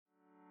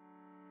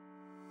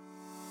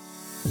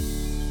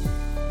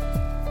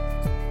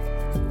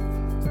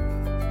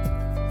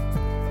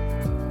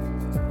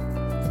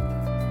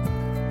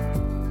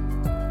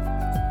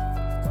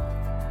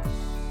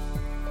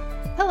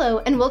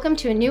and welcome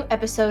to a new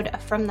episode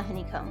of From the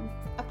Honeycomb,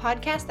 a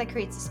podcast that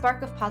creates a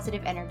spark of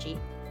positive energy.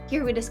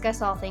 Here we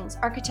discuss all things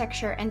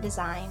architecture and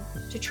design,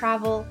 to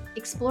travel,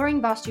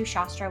 exploring Vastu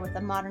Shastra with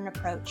a modern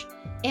approach,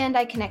 and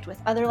I connect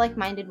with other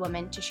like-minded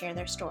women to share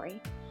their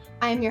story.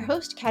 I am your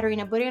host,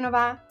 Katerina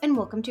Buryanova, and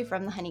welcome to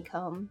From the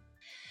Honeycomb.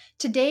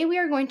 Today we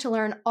are going to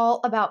learn all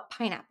about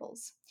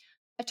pineapples.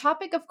 A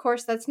topic, of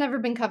course, that's never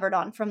been covered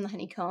on From the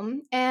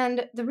Honeycomb,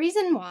 and the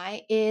reason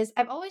why is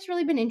I've always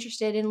really been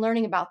interested in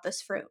learning about this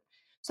fruit.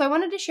 So I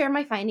wanted to share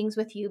my findings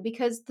with you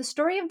because the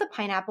story of the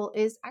pineapple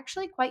is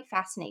actually quite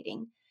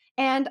fascinating,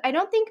 and I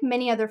don't think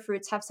many other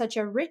fruits have such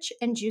a rich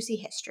and juicy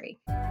history.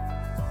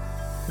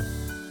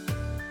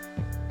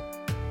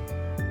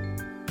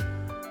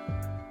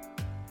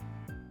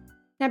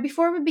 Now,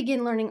 before we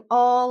begin learning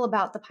all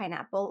about the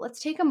pineapple,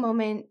 let's take a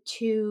moment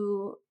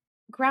to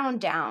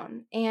ground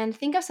down and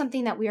think of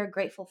something that we are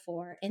grateful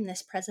for in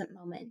this present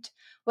moment,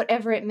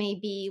 whatever it may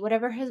be,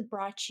 whatever has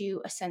brought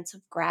you a sense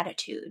of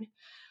gratitude.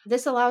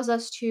 This allows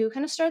us to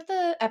kind of start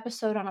the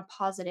episode on a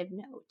positive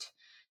note.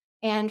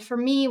 And for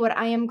me, what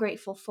I am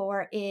grateful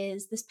for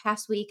is this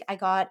past week, I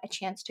got a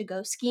chance to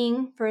go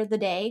skiing for the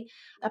day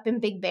up in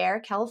Big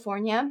Bear,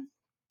 California.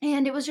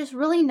 And it was just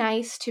really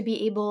nice to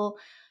be able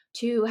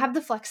to have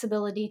the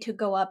flexibility to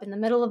go up in the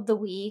middle of the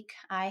week.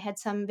 I had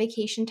some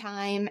vacation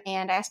time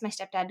and I asked my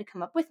stepdad to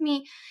come up with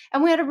me.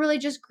 And we had a really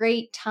just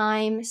great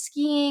time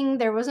skiing.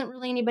 There wasn't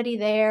really anybody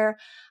there.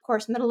 Of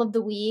course, middle of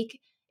the week,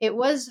 it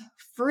was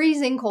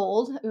freezing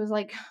cold. It was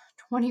like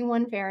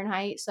 21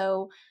 Fahrenheit.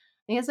 So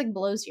I think it's like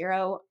below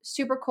zero,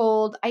 super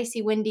cold,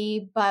 icy,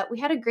 windy, but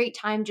we had a great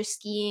time just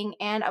skiing.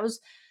 And I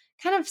was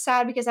kind of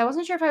sad because I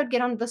wasn't sure if I would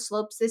get onto the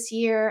slopes this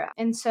year.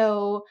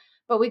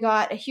 But we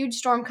got a huge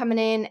storm coming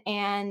in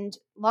and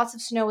lots of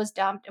snow was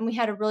dumped and we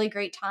had a really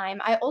great time.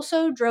 I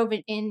also drove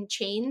it in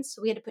chains.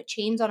 So we had to put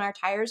chains on our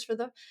tires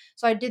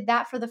so I did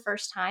that for the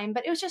first time,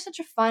 but it was just such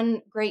a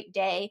fun, great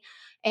day.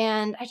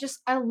 And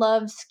I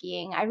love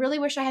skiing. I really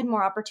wish I had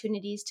more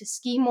opportunities to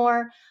ski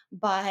more,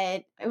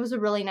 but it was a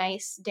really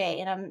nice day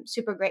and I'm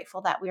super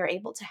grateful that we were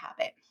able to have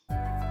it.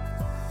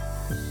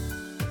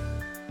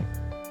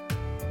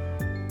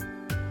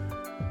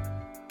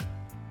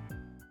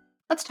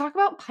 Let's talk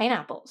about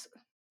pineapples.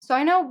 So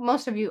I know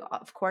most of you,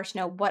 of course,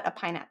 know what a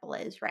pineapple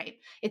is, right?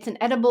 It's an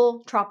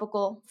edible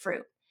tropical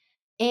fruit.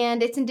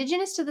 And it's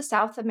indigenous to the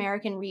South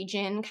American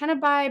region, kind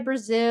of by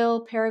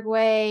Brazil,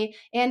 Paraguay,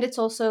 and it's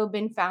also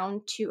been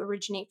found to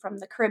originate from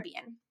the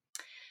Caribbean.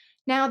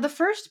 Now, the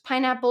first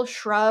pineapple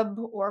shrub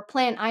or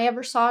plant I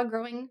ever saw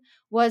growing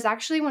was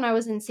actually when I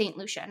was in St.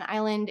 Lucia, an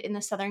island in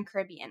the Southern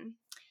Caribbean.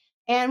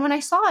 And when I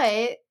saw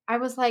it, I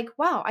was like,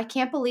 wow, I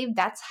can't believe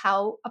that's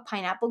how a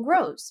pineapple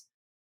grows.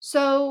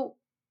 So,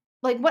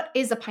 what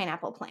is a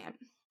pineapple plant?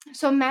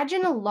 So,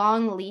 imagine a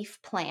long leaf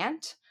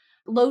plant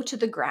low to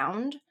the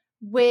ground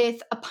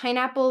with a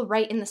pineapple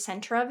right in the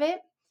center of it.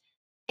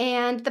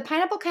 And the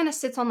pineapple kind of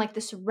sits on like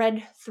this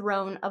red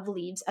throne of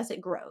leaves as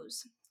it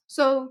grows.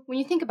 So, when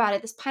you think about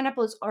it, this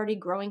pineapple is already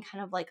growing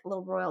kind of like a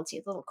little royalty,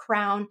 a little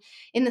crown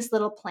in this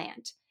little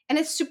plant. And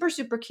it's super,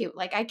 super cute.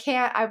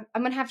 I'm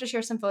going to have to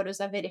share some photos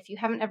of it. If you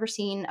haven't ever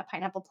seen a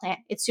pineapple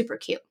plant, it's super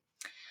cute.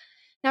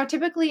 Now,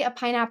 typically a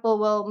pineapple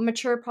will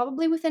mature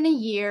probably within a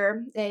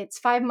year. It's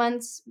 5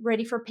 months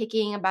ready for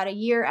picking, about a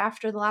year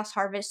after the last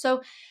harvest.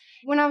 So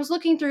when I was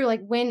looking through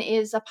like when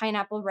is a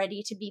pineapple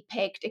ready to be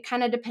picked, it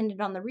kind of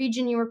depended on the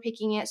region you were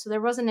picking it. So there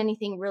wasn't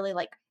anything really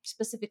like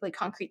specifically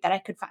concrete that I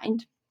could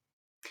find.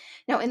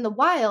 Now, in the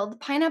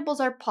wild, pineapples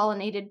are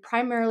pollinated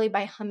primarily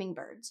by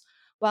hummingbirds,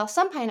 while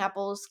some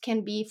pineapples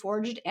can be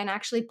foraged and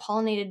actually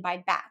pollinated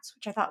by bats,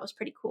 which I thought was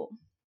pretty cool.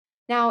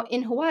 Now,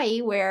 in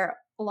Hawaii, where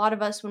a lot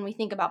of us, when we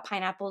think about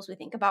pineapples, we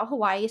think about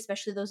Hawaii,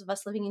 especially those of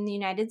us living in the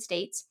United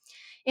States.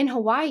 In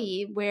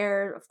Hawaii,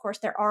 where, of course,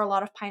 there are a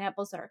lot of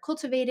pineapples that are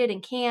cultivated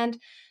and canned,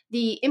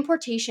 the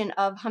importation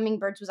of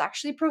hummingbirds was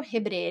actually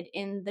prohibited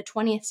in the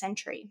 20th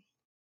century.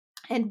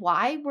 And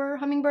why were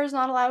hummingbirds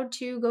not allowed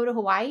to go to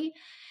Hawaii?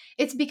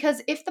 It's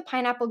because if the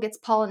pineapple gets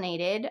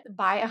pollinated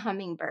by a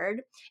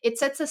hummingbird, it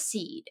sets a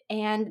seed,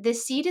 and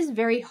this seed is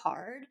very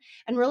hard,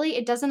 and really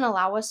it doesn't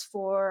allow us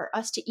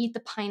to eat the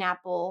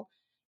pineapple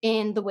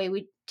in the way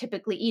we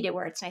typically eat it,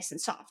 where it's nice and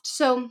soft.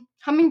 So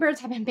hummingbirds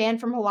have been banned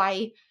from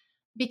Hawaii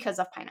because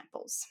of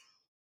pineapples.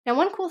 Now,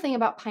 one cool thing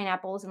about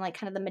pineapples and like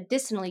kind of the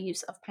medicinal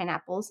use of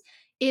pineapples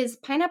is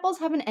pineapples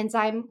have an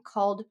enzyme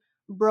called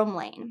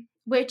bromelain,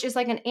 which is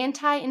like an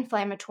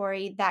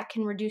anti-inflammatory that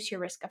can reduce your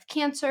risk of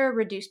cancer,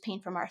 reduce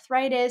pain from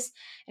arthritis.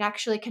 It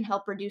actually can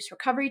help reduce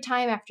recovery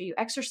time after you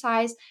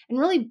exercise and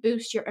really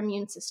boost your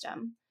immune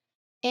system.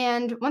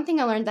 And one thing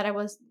I learned that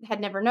had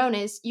never known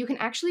is you can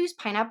actually use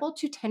pineapple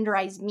to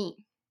tenderize meat.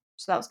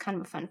 So that was kind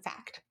of a fun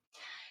fact.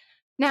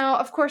 Now,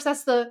 of course,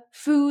 that's the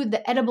food,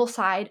 the edible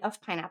side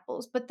of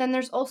pineapples. But then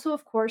there's also,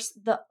 of course,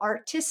 the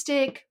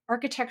artistic,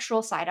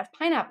 architectural side of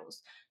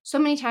pineapples. So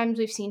many times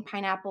we've seen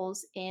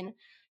pineapples in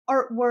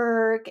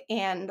artwork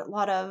and a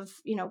lot of,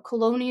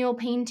 colonial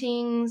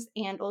paintings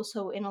and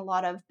also in a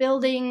lot of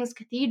buildings,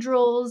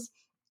 cathedrals,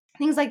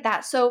 things like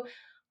that. So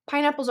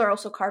pineapples are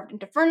also carved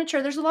into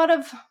furniture. There's a lot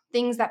of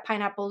things that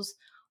pineapples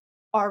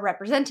are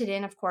represented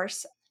in, of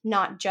course,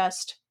 not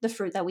just the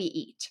fruit that we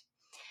eat.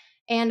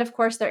 And of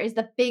course, there is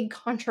the big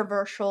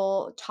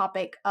controversial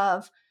topic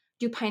of,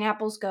 do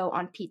pineapples go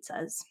on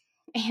pizzas?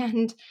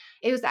 And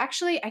it was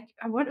actually, I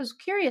was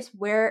curious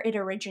where it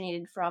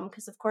originated from,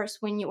 because of course,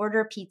 when you order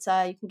a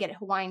pizza, you can get it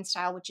Hawaiian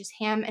style, which is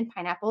ham and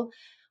pineapple,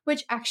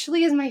 which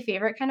actually is my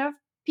favorite kind of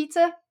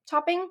pizza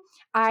topping.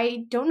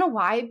 I don't know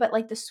why, but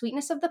like the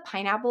sweetness of the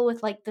pineapple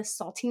with like the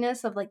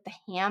saltiness of like the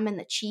ham and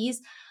the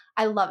cheese,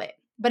 I love it.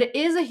 But it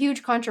is a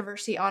huge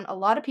controversy on, a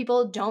lot of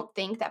people don't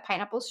think that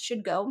pineapples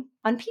should go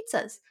on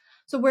pizzas.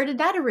 So, where did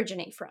that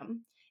originate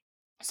from?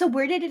 So,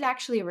 where did it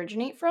actually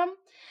originate from?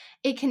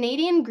 A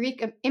Canadian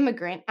Greek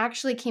immigrant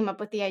actually came up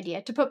with the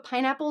idea to put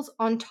pineapples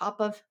on top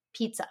of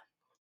pizza.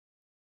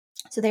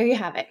 So, there you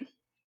have it.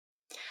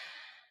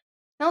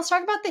 Now, let's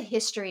talk about the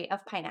history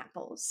of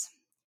pineapples.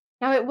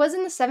 Now, it was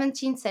in the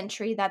 17th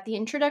century that the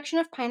introduction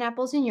of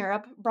pineapples in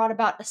Europe brought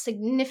about a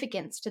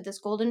significance to this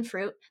golden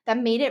fruit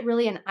that made it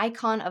really an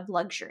icon of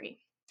luxury.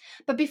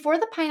 But before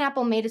the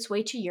pineapple made its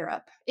way to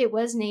Europe, it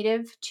was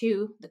native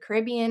to the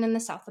Caribbean and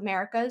the South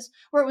Americas,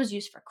 where it was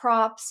used for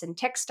crops and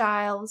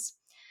textiles.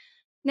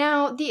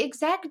 Now, the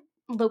exact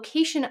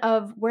location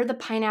of where the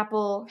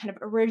pineapple kind of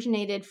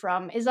originated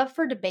from is up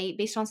for debate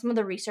based on some of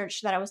the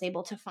research that I was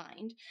able to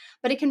find,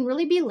 but it can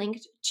really be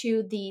linked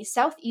to the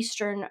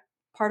southeastern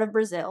part of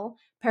Brazil,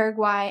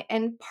 Paraguay,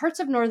 and parts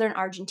of northern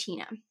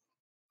Argentina.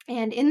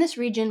 And in this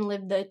region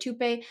lived the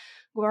Tupi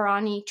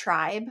Guarani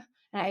tribe,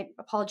 and I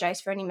apologize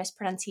for any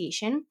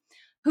mispronunciation,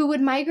 who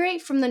would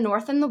migrate from the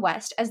north and the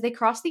west as they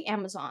crossed the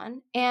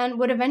Amazon and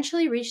would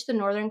eventually reach the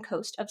northern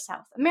coast of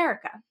South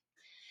America.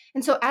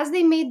 And so, as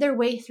they made their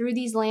way through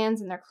these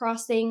lands and their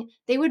crossing,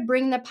 they would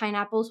bring the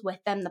pineapples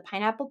with them, the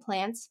pineapple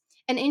plants,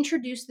 and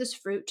introduce this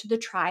fruit to the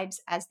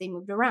tribes as they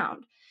moved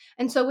around.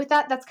 And so, with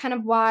that, that's kind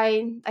of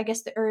why I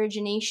guess the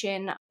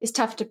origination is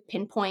tough to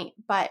pinpoint,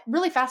 but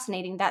really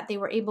fascinating that they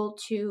were able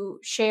to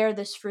share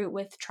this fruit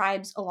with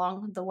tribes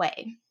along the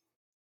way.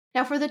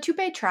 Now, for the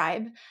Tupi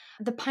tribe,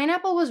 the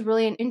pineapple was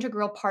really an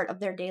integral part of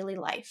their daily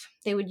life.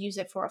 They would use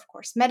it for, of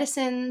course,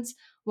 medicines.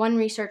 One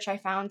research I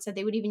found said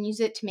they would even use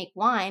it to make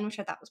wine, which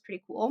I thought was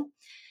pretty cool.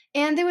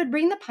 And they would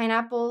bring the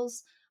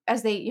pineapples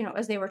as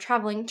they were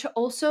traveling to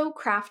also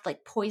craft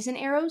like poison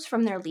arrows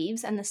from their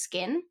leaves and the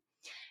skin.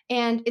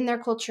 And in their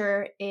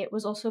culture, it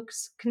was also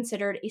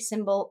considered a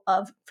symbol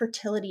of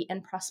fertility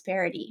and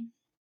prosperity.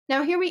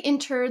 Now, here we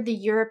enter the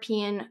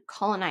European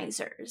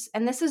colonizers,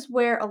 and this is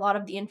where a lot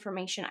of the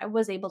information I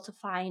was able to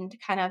find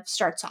kind of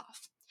starts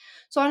off.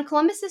 So, on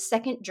Columbus's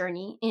second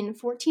journey in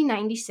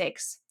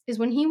 1496 is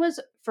when he was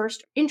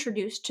first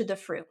introduced to the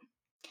fruit.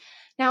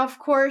 Now, of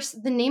course,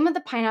 the name of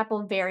the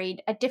pineapple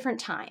varied at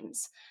different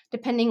times,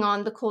 depending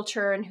on the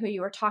culture and who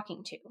you were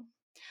talking to.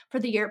 For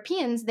the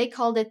Europeans, they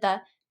called it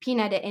the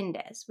Pina de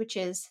Indes, which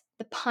is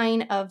the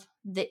pine of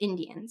the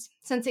Indians,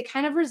 since it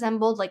kind of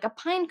resembled like a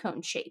pine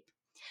cone shape,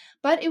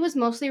 but it was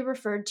mostly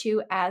referred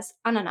to as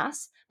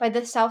ananas by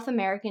the South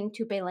American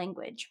Tupi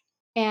language.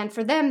 And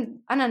for them,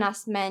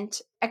 ananas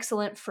meant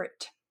excellent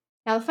fruit.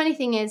 Now, the funny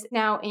thing is,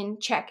 now in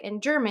Czech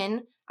and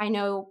German, I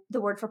know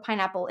the word for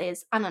pineapple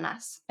is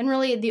ananas. And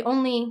really, the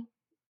only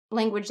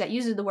language that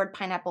uses the word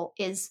pineapple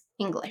is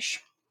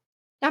English.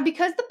 Now,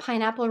 because the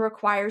pineapple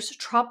requires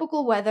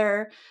tropical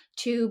weather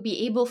to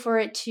be able for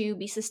it to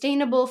be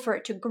sustainable, for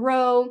it to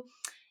grow,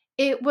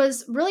 it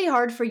was really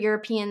hard for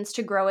Europeans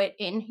to grow it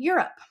in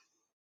Europe.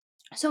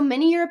 So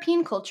many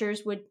European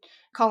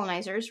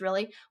colonizers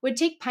really, would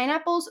take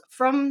pineapples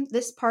from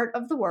this part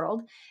of the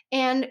world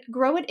and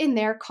grow it in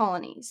their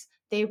colonies.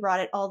 They brought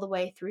it all the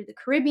way through the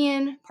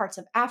Caribbean, parts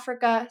of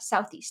Africa,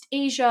 Southeast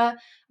Asia.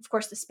 Of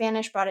course, the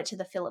Spanish brought it to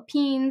the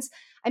Philippines.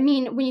 I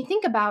mean, when you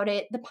think about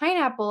it,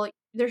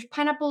 there's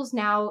pineapples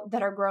now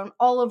that are grown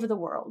all over the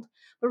world.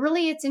 But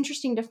really, it's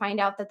interesting to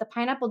find out that the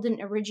pineapple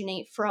didn't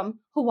originate from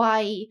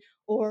Hawaii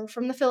or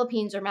from the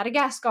Philippines or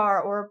Madagascar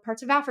or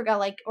parts of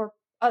Africa,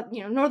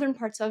 northern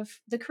parts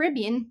of the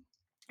Caribbean.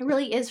 It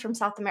really is from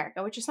South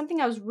America, which is something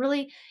I was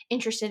really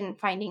interested in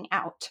finding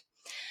out.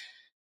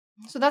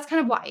 So that's kind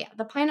of why, yeah,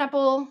 the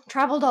pineapple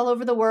traveled all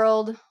over the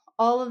world.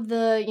 All of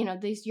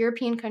these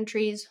European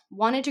countries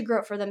wanted to grow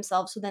it for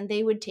themselves, so then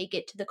they would take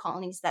it to the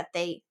colonies that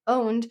they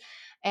owned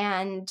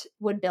and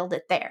would build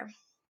it there.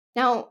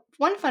 Now,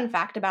 one fun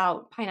fact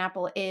about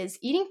pineapple is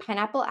eating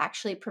pineapple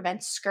actually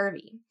prevents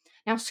scurvy.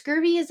 Now,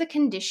 scurvy is a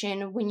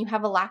condition when you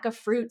have a lack of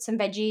fruits and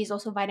veggies,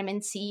 also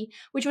vitamin C,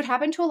 which would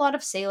happen to a lot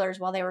of sailors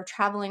while they were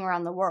traveling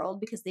around the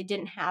world because they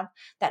didn't have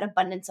that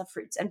abundance of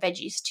fruits and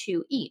veggies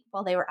to eat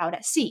while they were out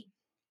at sea.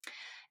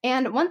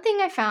 And one thing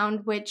I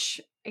found, which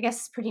I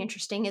guess is pretty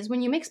interesting, is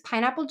when you mix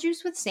pineapple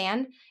juice with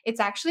sand, it's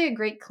actually a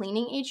great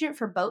cleaning agent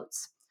for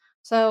boats.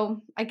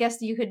 So I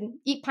guess you could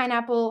eat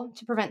pineapple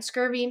to prevent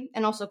scurvy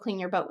and also clean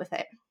your boat with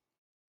it.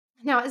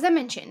 Now, as I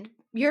mentioned,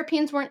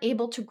 Europeans weren't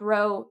able to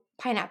grow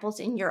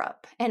pineapples in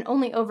Europe and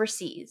only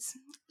overseas.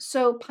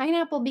 So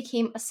pineapple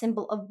became a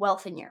symbol of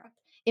wealth in Europe.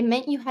 It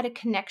meant you had a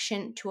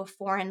connection to a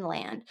foreign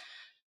land.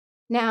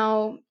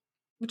 Now,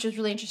 which is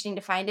really interesting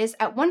to find, is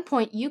at one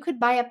point you could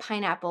buy a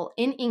pineapple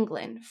in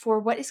England for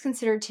what is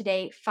considered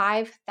today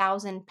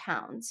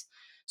 £5,000.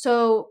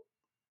 So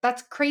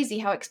that's crazy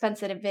how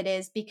expensive it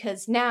is,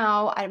 because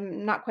now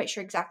I'm not quite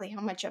sure exactly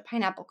how much a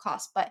pineapple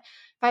costs, but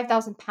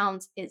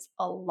 £5,000 is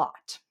a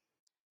lot.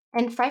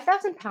 And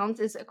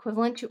 £5,000 is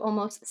equivalent to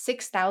almost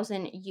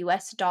 6,000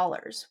 US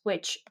dollars,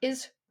 which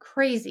is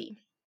crazy.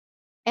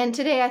 And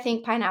today, I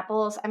think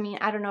pineapples, I mean,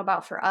 I don't know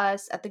about for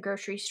us at the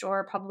grocery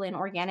store, probably an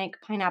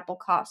organic pineapple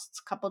costs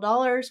a couple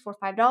dollars, $4 or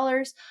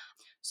 $5.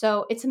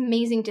 So it's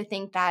amazing to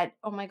think that,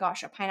 oh my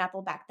gosh, a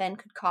pineapple back then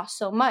could cost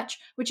so much,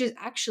 which is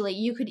actually,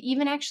 you could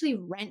even actually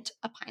rent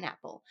a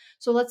pineapple.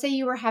 So let's say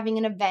you were having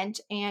an event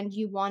and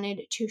you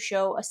wanted to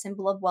show a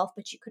symbol of wealth,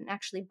 but you couldn't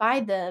actually buy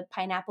the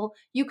pineapple,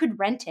 you could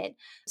rent it.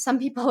 Some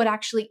people would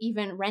actually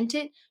even rent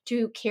it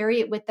to carry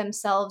it with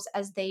themselves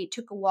as they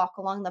took a walk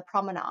along the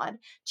promenade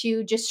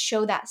to just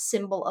show that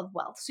symbol of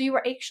wealth. So you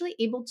were actually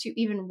able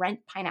to even rent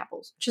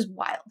pineapples, which is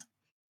wild.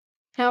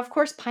 Now, of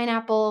course,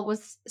 pineapple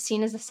was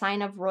seen as a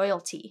sign of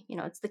royalty.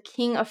 It's the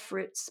king of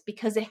fruits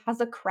because it has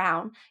a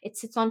crown. It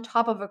sits on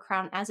top of a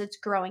crown as it's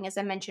growing. As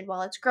I mentioned,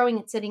 while it's growing,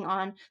 it's sitting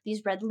on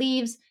these red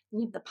leaves.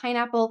 You have the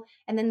pineapple,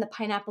 and then the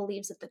pineapple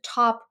leaves at the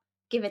top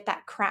give it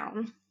that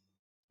crown.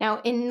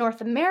 Now, in North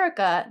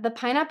America, the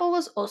pineapple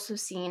was also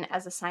seen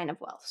as a sign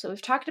of wealth. So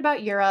we've talked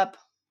about Europe.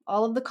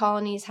 All of the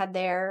colonies had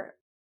their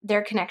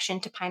connection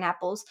to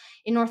pineapples.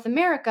 In North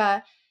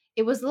America,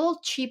 it was a little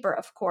cheaper,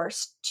 of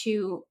course,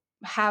 to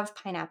have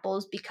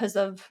pineapples because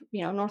of,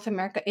 North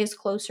America is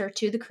closer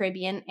to the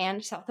Caribbean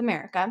and South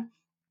America.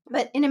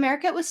 But in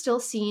America, it was still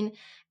seen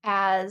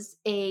as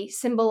a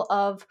symbol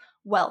of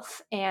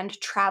wealth and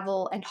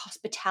travel and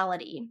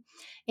hospitality.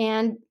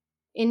 And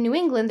in New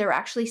England, there were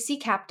actually sea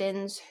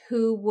captains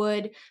who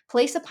would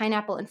place a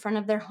pineapple in front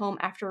of their home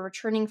after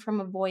returning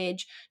from a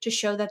voyage to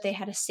show that they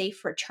had a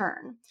safe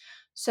return.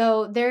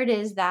 So there it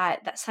is,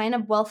 that sign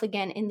of wealth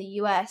again in the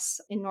US,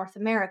 in North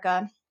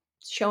America,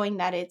 showing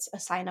that it's a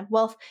sign of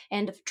wealth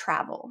and of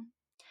travel.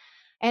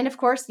 And of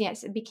course,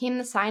 yes, it became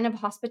the sign of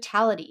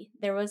hospitality.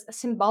 There was a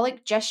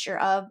symbolic gesture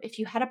of if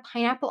you had a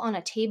pineapple on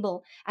a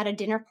table at a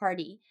dinner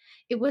party,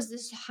 it was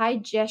this high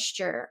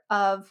gesture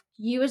of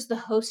you as the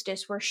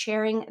hostess were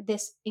sharing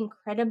this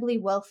incredibly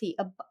wealthy,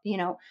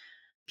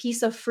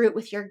 piece of fruit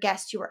with your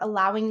guests. You were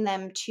allowing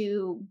them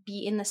to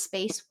be in the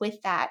space with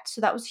that.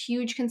 So that was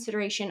huge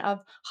consideration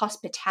of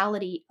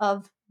hospitality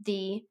of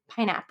the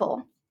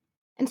pineapple.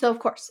 And so, of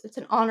course, it's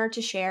an honor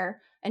to share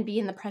and be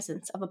in the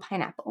presence of a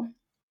pineapple.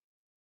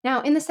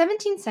 Now, in the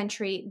 17th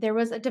century, there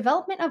was a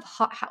development of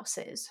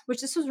hothouses,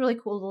 which this was really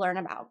cool to learn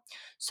about.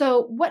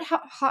 So, what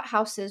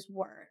hothouses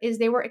were is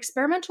they were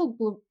experimental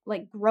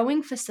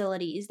growing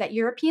facilities that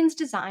Europeans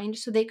designed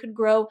so they could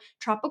grow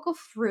tropical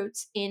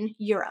fruits in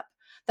Europe,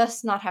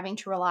 thus not having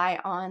to rely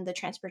on the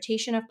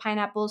transportation of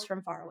pineapples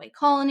from faraway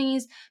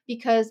colonies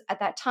because at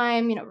that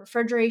time,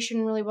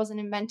 refrigeration really wasn't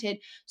invented.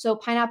 So,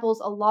 pineapples,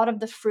 a lot of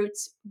the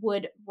fruits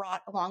would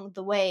rot along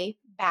the way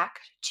back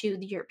to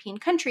the European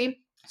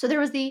country. So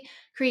there was the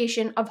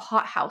creation of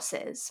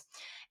hothouses.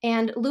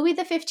 And Louis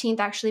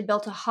XV actually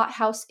built a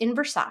hothouse in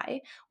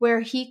Versailles where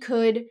he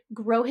could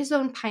grow his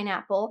own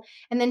pineapple,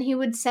 and then he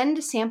would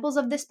send samples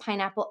of this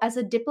pineapple as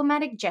a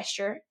diplomatic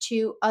gesture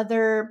to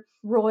other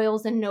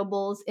royals and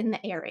nobles in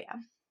the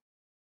area.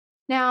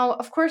 Now,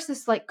 of course,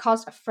 this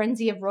caused a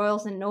frenzy of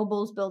royals and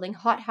nobles building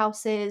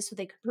hothouses so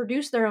they could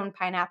produce their own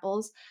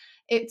pineapples.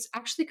 It's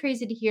actually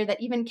crazy to hear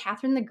that even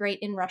Catherine the Great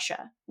in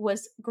Russia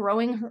was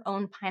growing her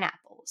own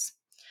pineapples.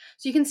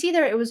 So you can see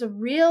there it was a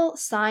real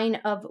sign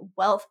of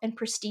wealth and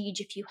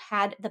prestige if you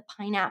had the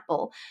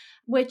pineapple,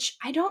 which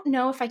I don't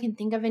know if I can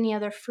think of any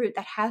other fruit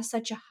that has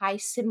such a high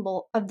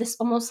symbol of this,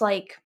 almost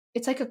like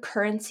it's like a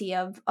currency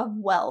of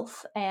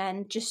wealth,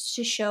 and just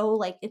to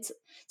show it's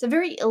a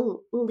very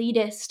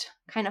elitist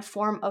kind of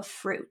form of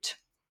fruit.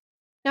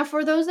 Now,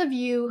 for those of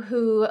you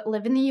who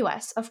live in the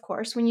US, of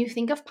course, when you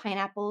think of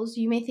pineapples,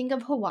 you may think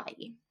of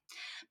Hawaii.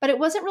 But it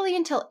wasn't really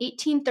until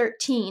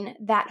 1813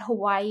 that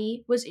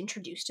Hawaii was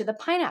introduced to the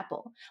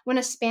pineapple, when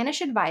a Spanish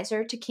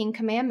advisor to King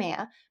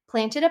Kamehameha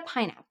planted a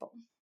pineapple.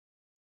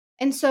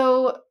 And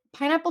so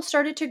pineapple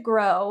started to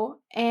grow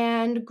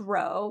and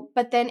grow,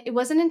 but then it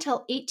wasn't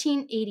until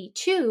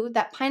 1882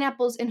 that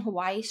pineapples in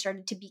Hawaii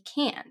started to be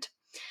canned.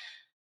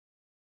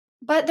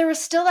 But there was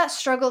still that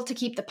struggle to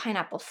keep the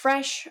pineapple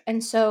fresh.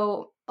 And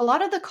so a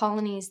lot of the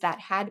colonies that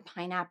had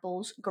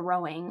pineapples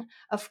growing,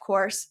 of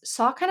course,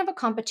 saw kind of a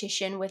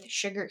competition with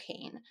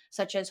sugarcane,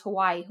 such as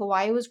Hawaii.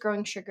 Hawaii was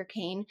growing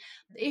sugarcane.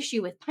 The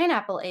issue with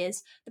pineapple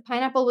is the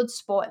pineapple would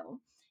spoil.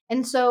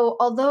 And so,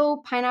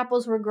 although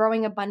pineapples were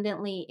growing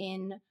abundantly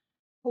in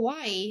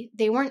Hawaii,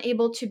 they weren't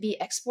able to be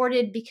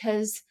exported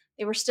because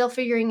they were still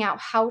figuring out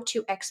how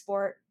to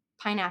export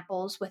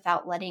pineapples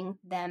without letting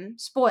them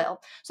spoil.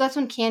 So that's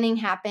when canning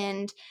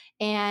happened.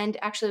 And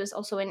actually, it was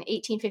also in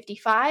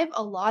 1855.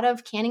 A lot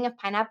of canning of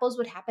pineapples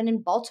would happen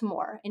in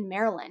Baltimore, in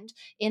Maryland,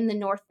 in the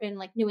North, in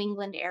New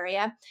England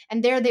area.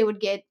 And there they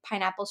would get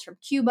pineapples from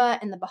Cuba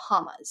and the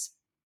Bahamas.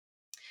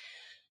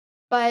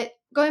 But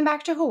going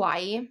back to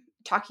Hawaii,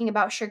 talking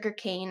about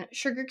sugarcane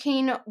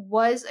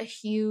was a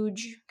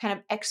huge kind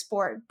of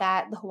export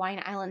that the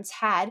Hawaiian Islands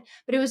had.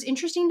 But it was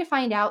interesting to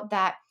find out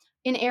that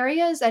in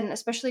areas and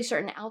especially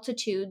certain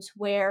altitudes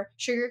where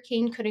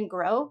sugarcane couldn't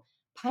grow,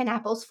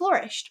 pineapples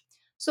flourished.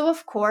 So,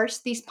 of course,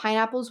 these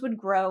pineapples would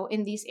grow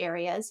in these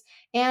areas,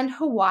 and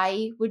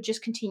Hawaii would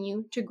just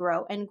continue to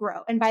grow and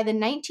grow. And by the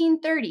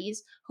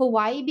 1930s,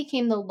 Hawaii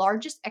became the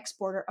largest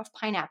exporter of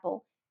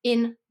pineapple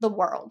in the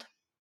world.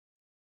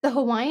 The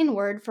Hawaiian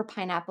word for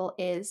pineapple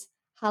is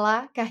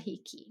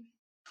halakahiki.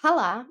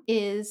 Hala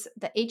is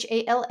the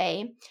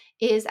HALA,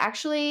 is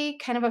actually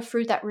kind of a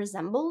fruit that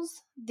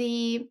resembles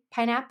the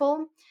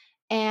pineapple,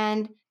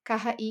 and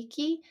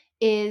kahiki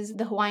is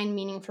the Hawaiian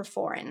meaning for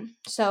foreign.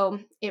 So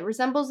it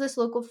resembles this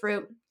local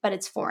fruit, but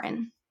it's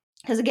foreign.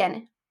 Because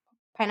again,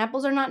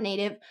 pineapples are not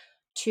native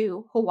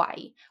to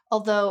Hawaii.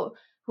 Although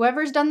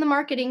whoever's done the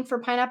marketing for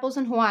pineapples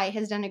in Hawaii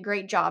has done a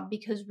great job,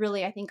 because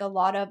really I think a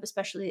lot of,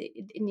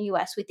 especially in the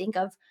US, we think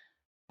of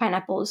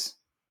pineapples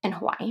in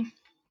Hawaii.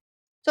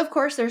 So, of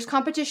course, there's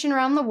competition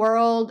around the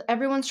world.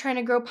 Everyone's trying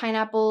to grow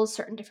pineapples.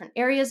 Certain different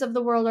areas of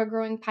the world are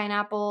growing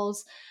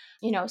pineapples.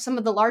 Some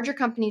of the larger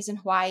companies in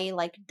Hawaii,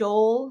 like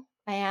Dole,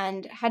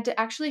 and had to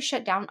actually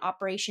shut down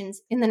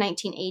operations in the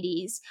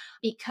 1980s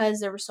because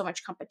there was so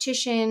much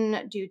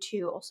competition due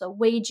to also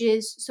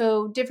wages.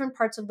 So, different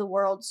parts of the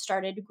world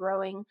started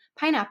growing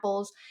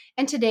pineapples.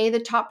 And today, the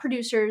top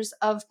producers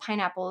of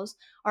pineapples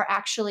are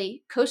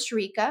actually Costa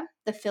Rica,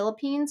 the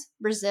Philippines,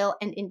 Brazil,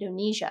 and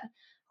Indonesia.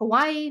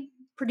 Hawaii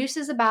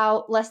produces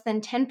about less than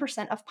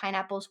 10% of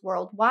pineapples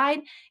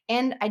worldwide,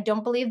 and I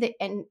don't believe they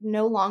and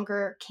no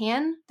longer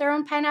can their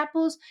own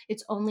pineapples.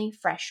 It's only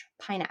fresh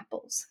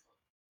pineapples.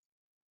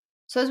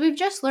 So, as we've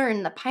just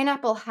learned, the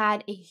pineapple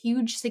had a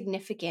huge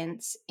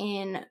significance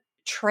in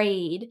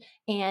trade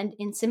and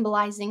in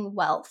symbolizing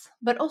wealth,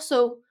 but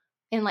also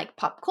in like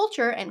pop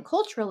culture and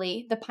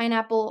culturally, the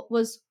pineapple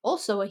was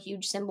also a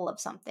huge symbol of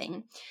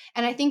something.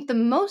 And I think the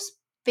most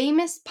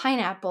famous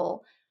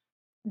pineapple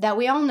that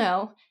we all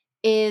know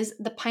is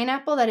the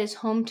pineapple that is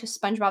home to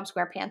SpongeBob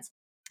SquarePants.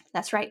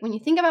 That's right. When you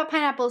think about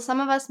pineapples, some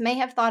of us may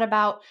have thought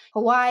about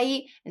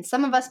Hawaii, and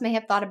some of us may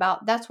have thought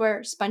about that's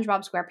where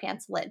SpongeBob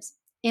SquarePants lives,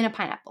 in a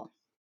pineapple.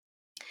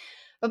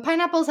 But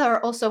pineapples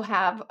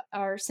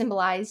are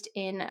symbolized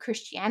in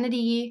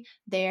Christianity.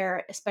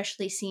 They're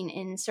especially seen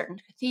in certain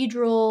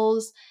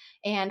cathedrals.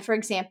 And for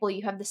example,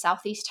 you have the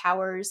southeast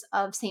towers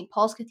of St.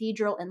 Paul's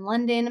Cathedral in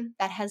London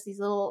that has these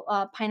little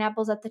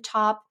pineapples at the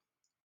top.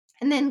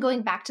 And then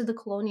going back to the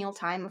colonial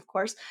time, of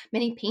course,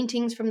 many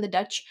paintings from the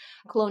Dutch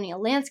colonial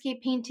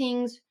landscape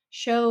paintings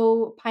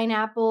show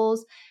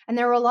pineapples. And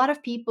there were a lot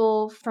of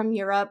people from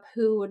Europe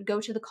who would go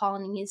to the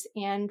colonies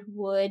and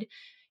would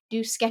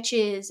do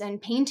sketches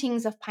and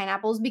paintings of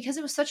pineapples because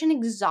it was such an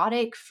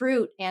exotic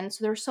fruit. And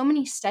so there were so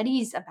many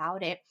studies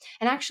about it.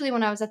 And actually,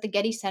 when I was at the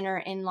Getty Center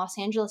in Los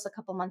Angeles a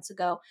couple months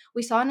ago,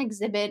 we saw an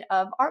exhibit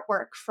of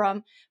artwork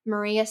from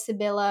Maria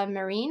Sibylla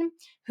Marin,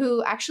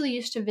 who actually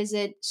used to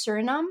visit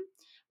Suriname,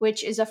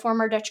 which is a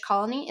former Dutch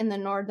colony in the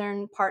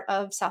northern part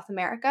of South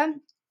America.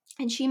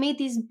 And she made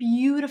these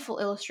beautiful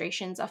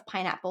illustrations of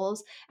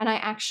pineapples. And I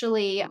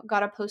actually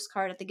got a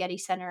postcard at the Getty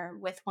Center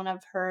with one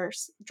of her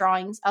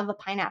drawings of a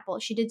pineapple.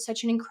 She did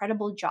such an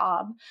incredible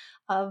job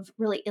of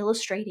really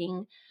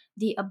illustrating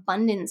the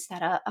abundance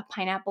that a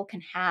pineapple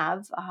can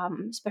have,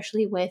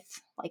 especially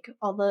with like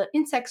all the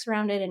insects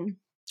around it. And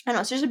I don't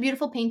know, it's just a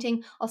beautiful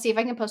painting. I'll see if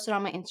I can post it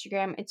on my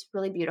Instagram. It's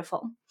really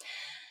beautiful.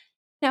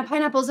 Now,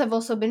 pineapples have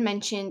also been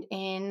mentioned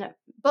in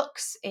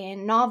books,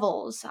 in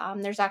novels.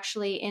 There's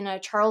actually in a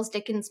Charles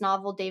Dickens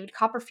novel, David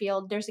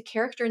Copperfield, there's a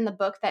character in the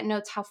book that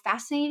notes how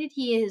fascinated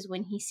he is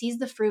when he sees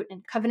the fruit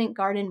in Covent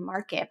Garden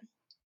Market.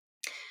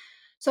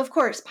 So, of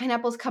course,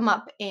 pineapples come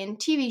up in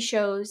TV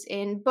shows,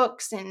 in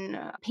books, in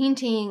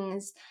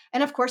paintings,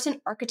 and of course in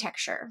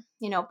architecture.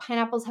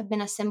 Pineapples have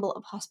been a symbol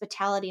of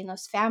hospitality in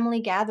those family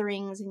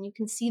gatherings, and you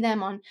can see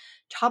them on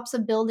tops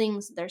of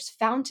buildings. There's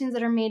fountains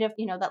that are made of,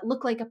 that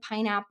look like a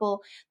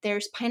pineapple.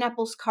 There's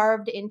pineapples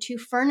carved into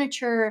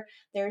furniture.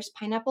 There's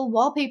pineapple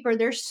wallpaper.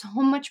 There's so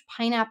much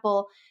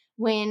pineapple.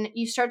 When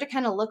you start to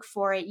kind of look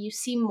for it, you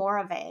see more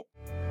of it.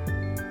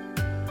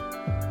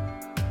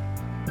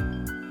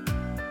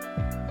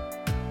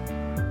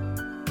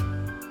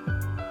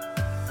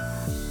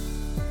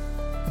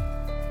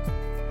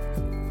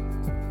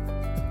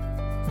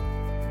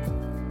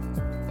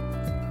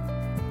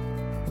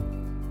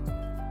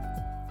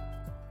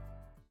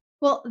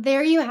 Well,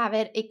 there you have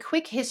it, a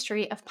quick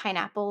history of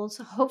pineapples.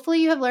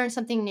 Hopefully, you have learned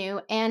something new,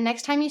 and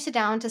next time you sit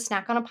down to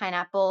snack on a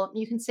pineapple,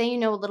 you can say you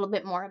know a little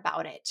bit more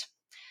about it.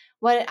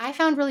 What I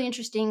found really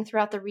interesting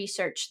throughout the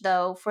research,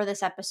 though, for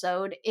this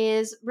episode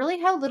is really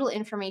how little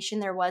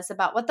information there was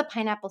about what the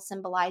pineapple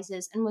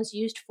symbolizes and was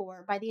used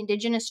for by the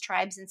indigenous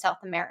tribes in South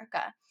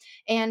America,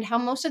 and how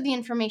most of the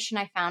information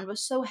I found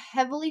was so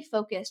heavily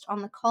focused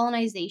on the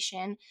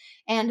colonization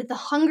and the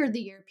hunger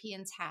the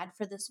Europeans had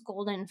for this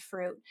golden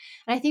fruit.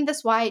 And I think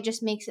that's why it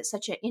just makes it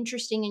such an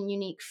interesting and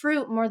unique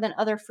fruit more than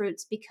other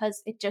fruits,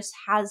 because it just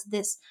has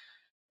this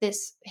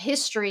this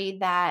history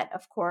that,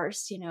 of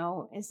course,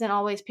 isn't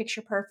always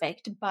picture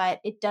perfect,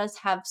 but it does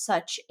have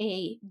such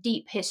a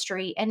deep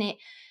history, and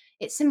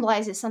it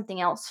symbolizes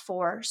something else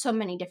for so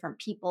many different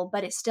people,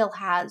 but it still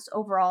has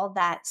overall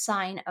that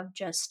sign of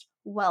just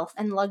wealth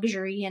and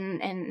luxury,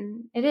 and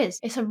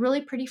it's a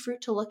really pretty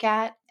fruit to look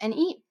at and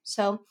eat.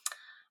 So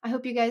I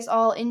hope you guys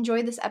all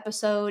enjoyed this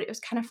episode. It was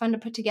kind of fun to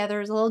put together.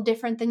 It was a little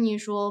different than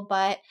usual,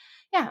 but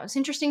yeah, it was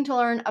interesting to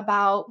learn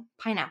about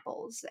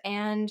pineapples.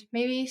 And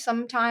maybe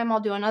sometime I'll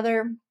do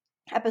another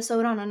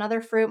episode on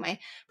another fruit.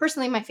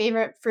 Personally, my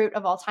favorite fruit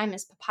of all time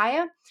is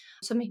papaya.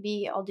 So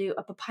maybe I'll do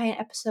a papaya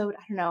episode.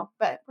 I don't know,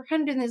 but we're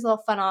kind of doing these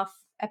little fun off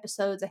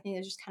episodes. I think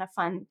it's just kind of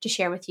fun to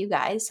share with you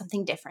guys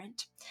something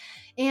different.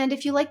 And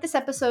if you like this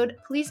episode,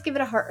 please give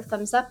it a heart or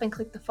thumbs up and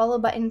click the follow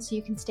button so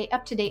you can stay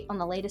up to date on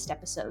the latest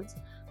episodes.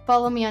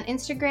 Follow me on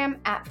Instagram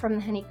at From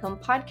the Honeycomb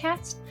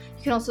Podcast.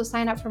 You can also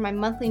sign up for my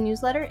monthly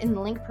newsletter in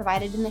the link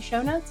provided in the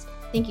show notes.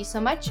 Thank you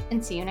so much,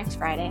 and see you next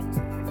Friday.